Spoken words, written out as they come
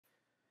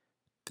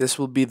This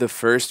will be the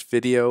first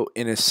video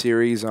in a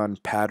series on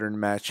pattern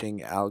matching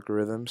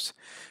algorithms.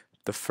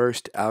 The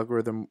first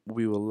algorithm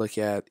we will look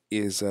at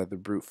is the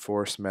brute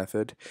force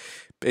method.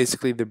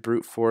 Basically, the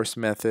brute force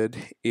method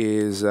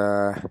is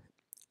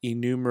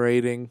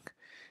enumerating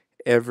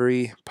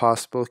every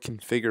possible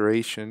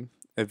configuration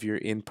of your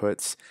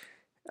inputs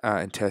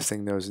and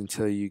testing those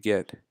until you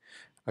get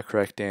a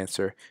correct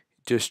answer.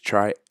 Just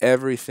try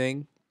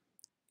everything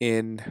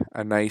in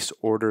a nice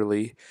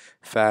orderly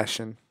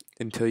fashion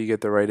until you get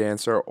the right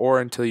answer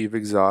or until you've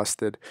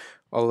exhausted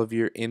all of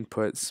your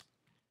inputs.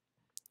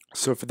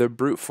 So for the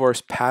brute force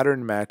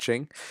pattern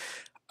matching,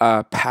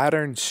 a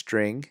pattern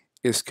string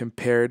is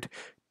compared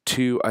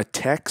to a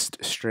text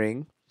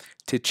string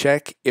to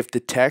check if the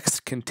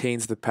text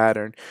contains the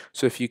pattern.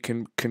 So if you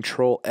can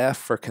control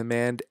F or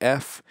command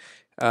F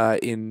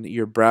in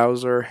your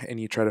browser and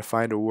you try to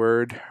find a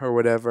word or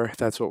whatever,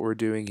 that's what we're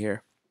doing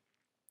here.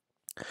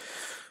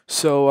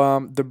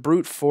 So the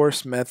brute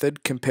force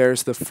method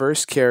compares the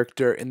first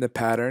character in the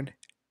pattern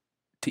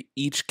to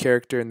each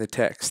character in the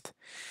text.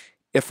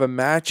 If a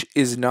match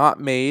is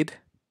not made,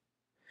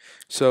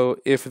 so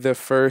if the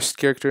first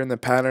character in the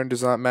pattern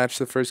does not match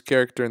the first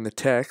character in the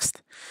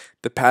text,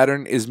 the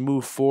pattern is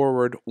moved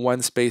forward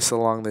one space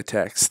along the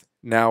text.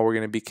 Now we're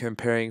going to be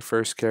comparing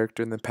first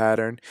character in the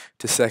pattern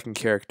to second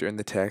character in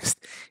the text.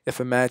 If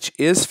a match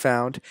is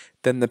found,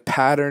 then the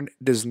pattern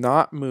does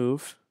not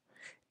move,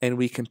 and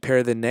we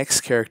compare the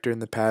next character in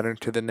the pattern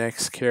to the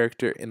next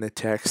character in the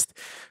text.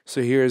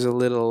 So here's a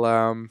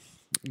little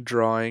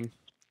drawing.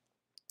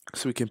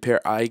 So we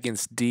compare I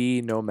against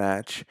D, no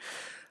match.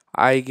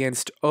 I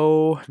against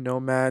O, no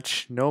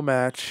match, no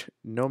match,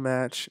 no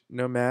match,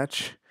 no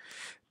match.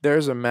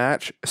 There's a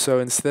match. So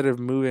instead of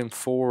moving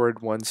forward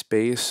one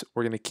space,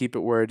 we're going to keep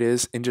it where it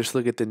is and just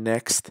look at the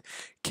next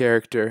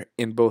character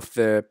in both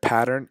the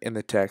pattern and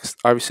the text.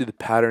 Obviously the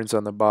pattern's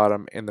on the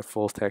bottom and the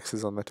full text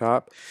is on the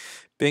top.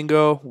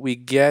 Bingo, we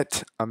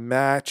get a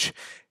match.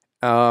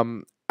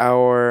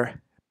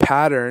 Our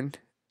pattern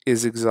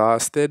is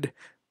exhausted,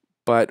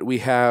 but we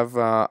have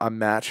a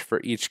match for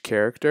each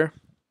character.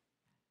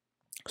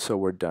 So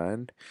we're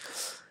done.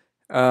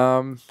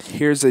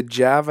 Here's a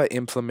Java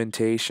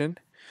implementation.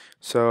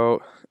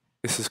 So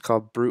this is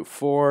called brute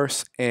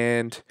force,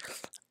 and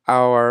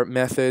our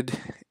method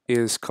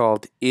is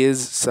called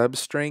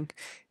isSubstring,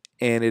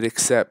 and it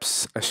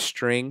accepts a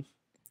string.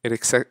 It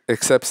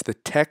accepts the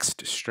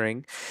text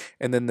string,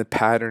 and then the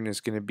pattern is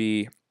going to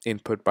be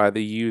input by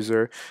the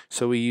user.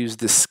 So we use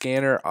the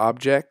scanner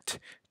object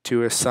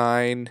to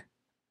assign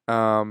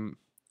the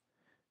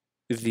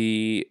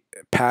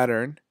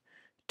pattern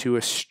to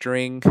a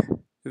string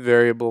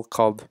variable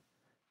called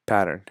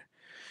pattern.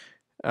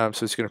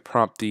 So it's going to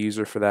prompt the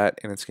user for that,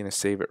 and it's going to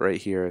save it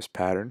right here as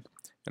pattern.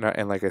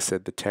 And like I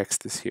said, the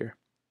text is here.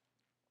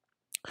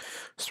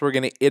 So we're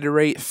going to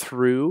iterate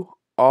through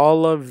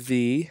all of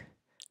the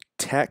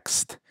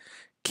text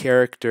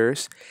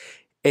characters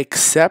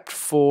except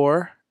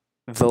for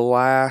the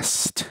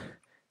last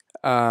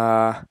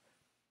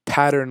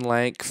pattern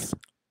length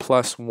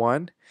plus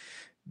 1,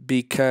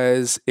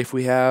 because if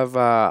we have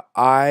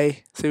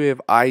say we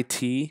have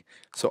IT,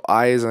 so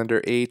I is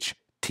under H,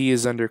 T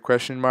is under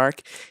question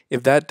mark.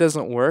 If that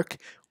doesn't work,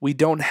 we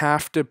don't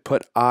have to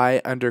put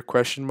I under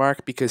question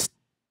mark because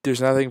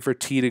there's nothing for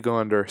T to go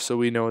under, so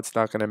we know it's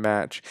not going to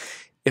match.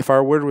 If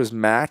our word was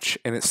match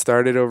and it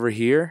started over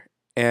here,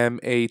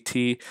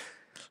 MATCH,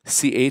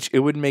 it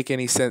wouldn't make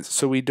any sense.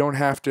 So we don't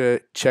have to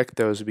check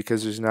those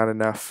because there's not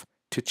enough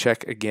to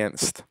check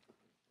against.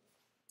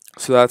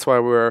 So that's why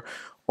we're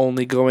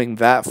only going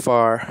that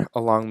far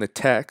along the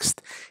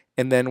text.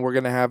 And then we're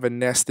going to have a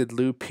nested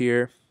loop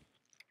here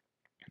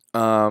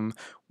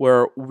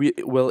where we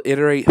will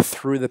iterate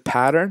through the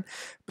pattern.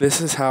 This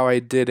is how I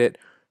did it.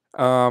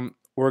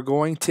 We're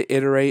going to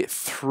iterate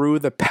through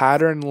the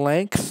pattern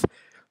length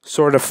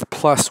sort of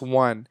plus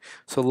 1.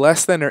 So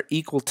less than or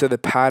equal to the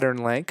pattern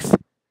length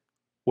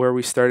where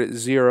we start at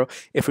 0.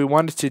 If we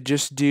wanted to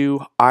just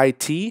do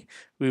IT,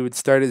 we would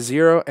start at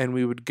 0 and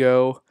we would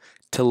go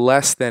to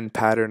less than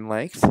pattern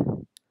length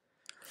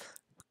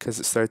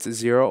because it starts at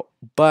 0.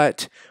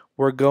 But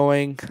we're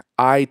going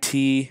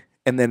IT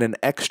and then an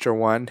extra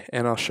 1,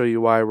 and I'll show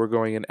you why we're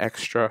going an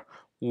extra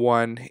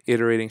 1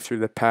 iterating through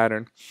the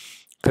pattern.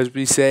 Because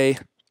we say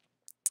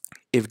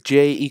if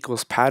J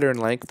equals pattern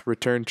length,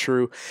 return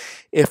true.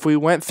 If we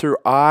went through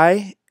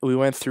I, we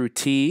went through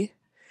T,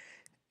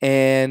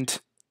 and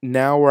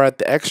now we're at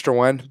the extra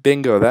 1,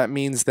 bingo. That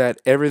means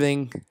that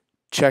everything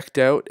checked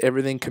out,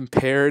 everything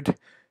compared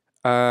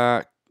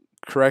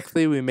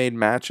correctly. We made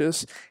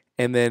matches,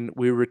 and then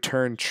we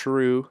return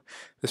true.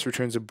 This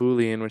returns a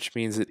Boolean, which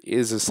means it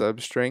is a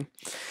substring.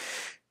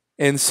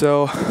 And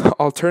so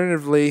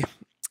alternatively,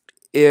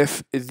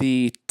 if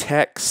the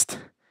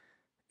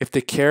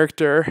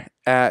character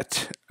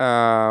at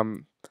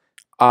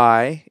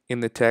I in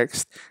the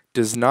text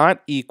does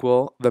not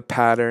equal the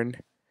pattern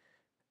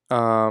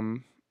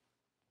at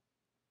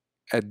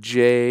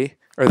J,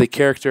 or the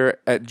character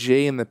at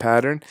J in the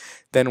pattern,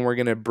 then we're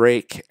going to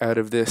break out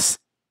of this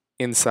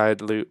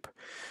inside loop.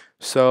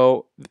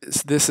 So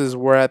this is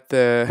we're at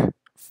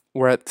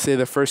say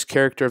the first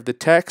character of the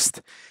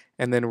text,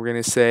 and then we're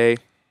going to say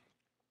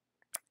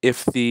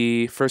if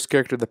the first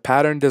character of the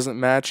pattern doesn't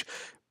match,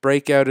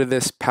 break out of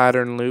this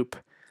pattern loop,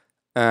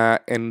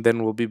 and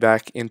then we'll be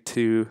back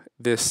into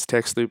this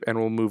text loop and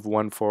we'll move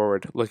one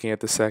forward, looking at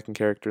the second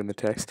character in the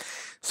text.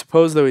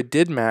 Suppose though it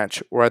did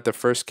match, we're at the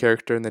first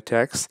character in the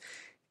text.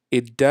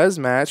 It does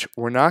match,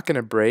 we're not going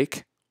to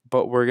break,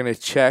 but we're going to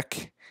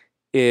check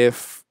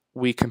if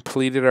we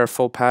completed our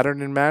full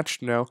pattern and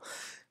matched. No,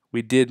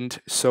 we didn't.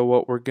 So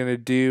what we're going to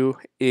do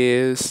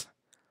is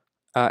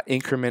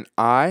increment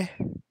I,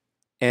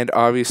 and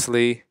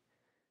obviously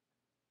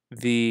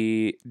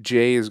the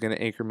j is going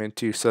to increment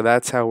too. So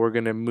that's how we're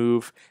going to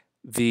move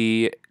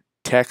the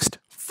text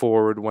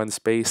forward one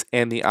space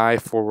and the I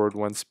forward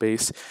one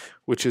space,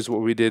 which is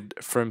what we did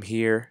from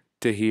here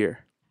to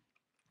here.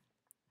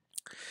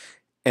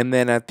 And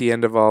then at the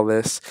end of all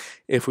this,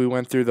 if we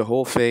went through the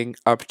whole thing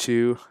up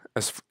to,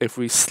 if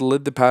we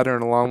slid the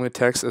pattern along the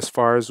text as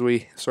far as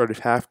we sort of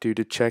have to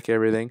check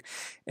everything,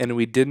 and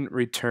we didn't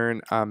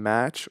return a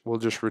match, we'll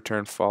just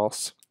return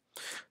false.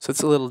 So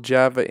it's a little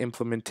Java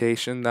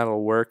implementation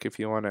that'll work if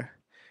you want to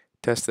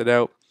test it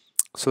out.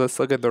 So let's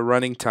look at the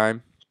running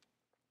time.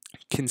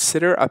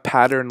 Consider a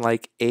pattern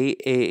like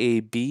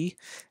AAAB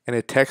and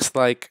a text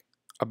like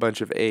a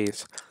bunch of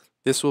A's.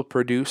 This will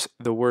produce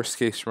the worst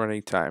case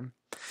running time.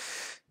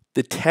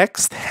 The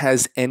text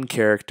has n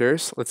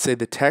characters. Let's say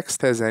the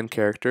text has n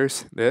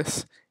characters,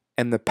 this,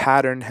 and the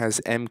pattern has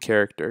m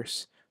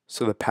characters.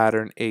 So the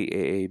pattern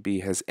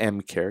AAAB has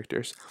m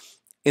characters.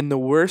 In the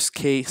worst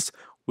case,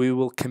 we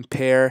will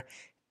compare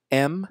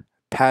m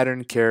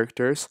pattern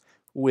characters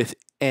with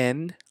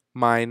n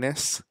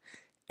minus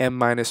m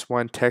minus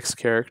 1 text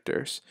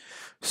characters.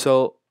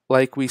 So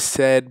like we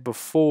said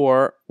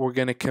before, we're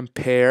going to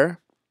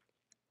compare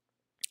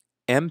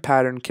m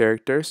pattern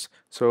characters,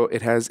 so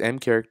it has m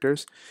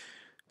characters,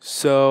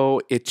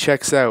 so it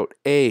checks out.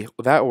 A,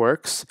 well, that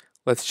works.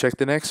 Let's check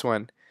the next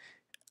one.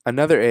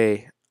 Another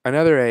A,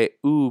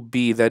 ooh,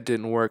 B, that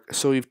didn't work.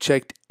 So we've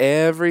checked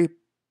every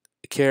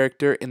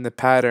character in the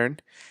pattern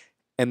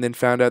and then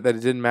found out that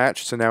it didn't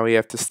match, so now we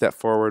have to step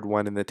forward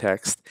one in the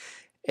text.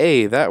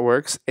 A, that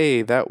works.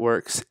 A, that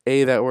works.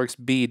 A, that works.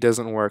 B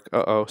doesn't work.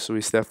 Uh-oh, so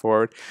we step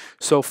forward.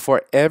 So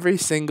for every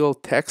single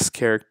text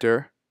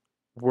character,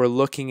 we're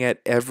looking at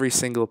every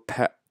single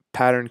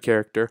pattern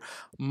character,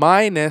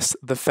 minus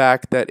the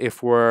fact that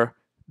if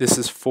this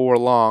is for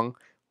long,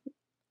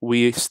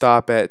 we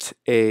stop at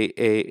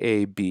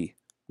A, B.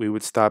 We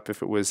would stop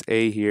if it was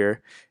A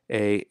here,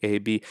 A,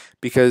 B,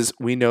 because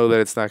we know that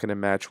it's not going to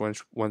match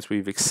once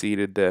we've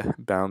exceeded the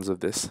bounds of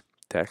this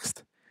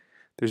text.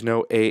 There's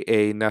no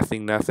A,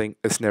 nothing, nothing.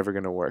 It's never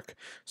going to work.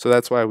 So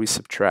that's why we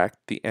subtract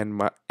the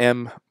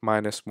m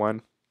minus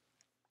 1.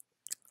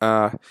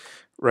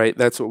 Right,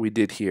 that's what we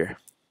did here.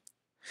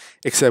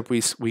 Except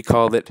we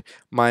called it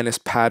minus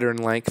pattern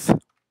length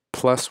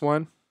plus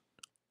 1.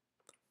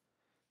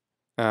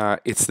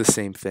 It's the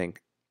same thing.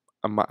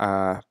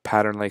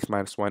 Pattern length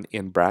minus 1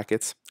 in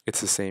brackets. It's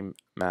the same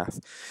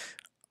math.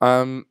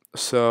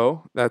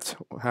 So that's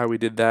how we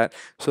did that.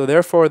 So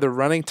therefore, the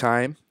running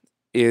time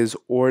is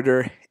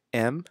order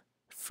m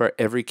for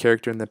every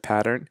character in the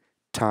pattern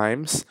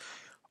times.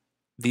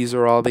 These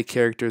are all the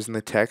characters in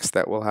the text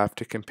that we'll have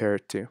to compare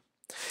it to.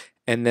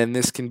 And then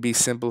this can be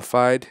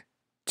simplified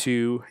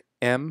to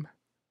m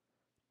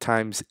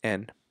times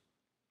n.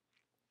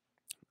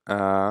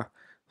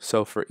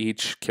 So for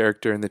each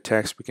character in the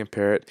text, we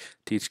compare it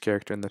to each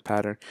character in the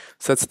pattern.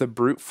 So that's the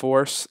brute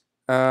force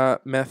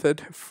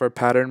method for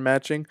pattern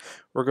matching.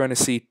 We're going to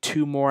see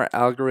 2 more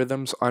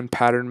algorithms on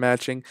pattern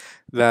matching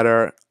that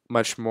are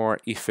much more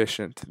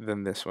efficient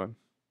than this one.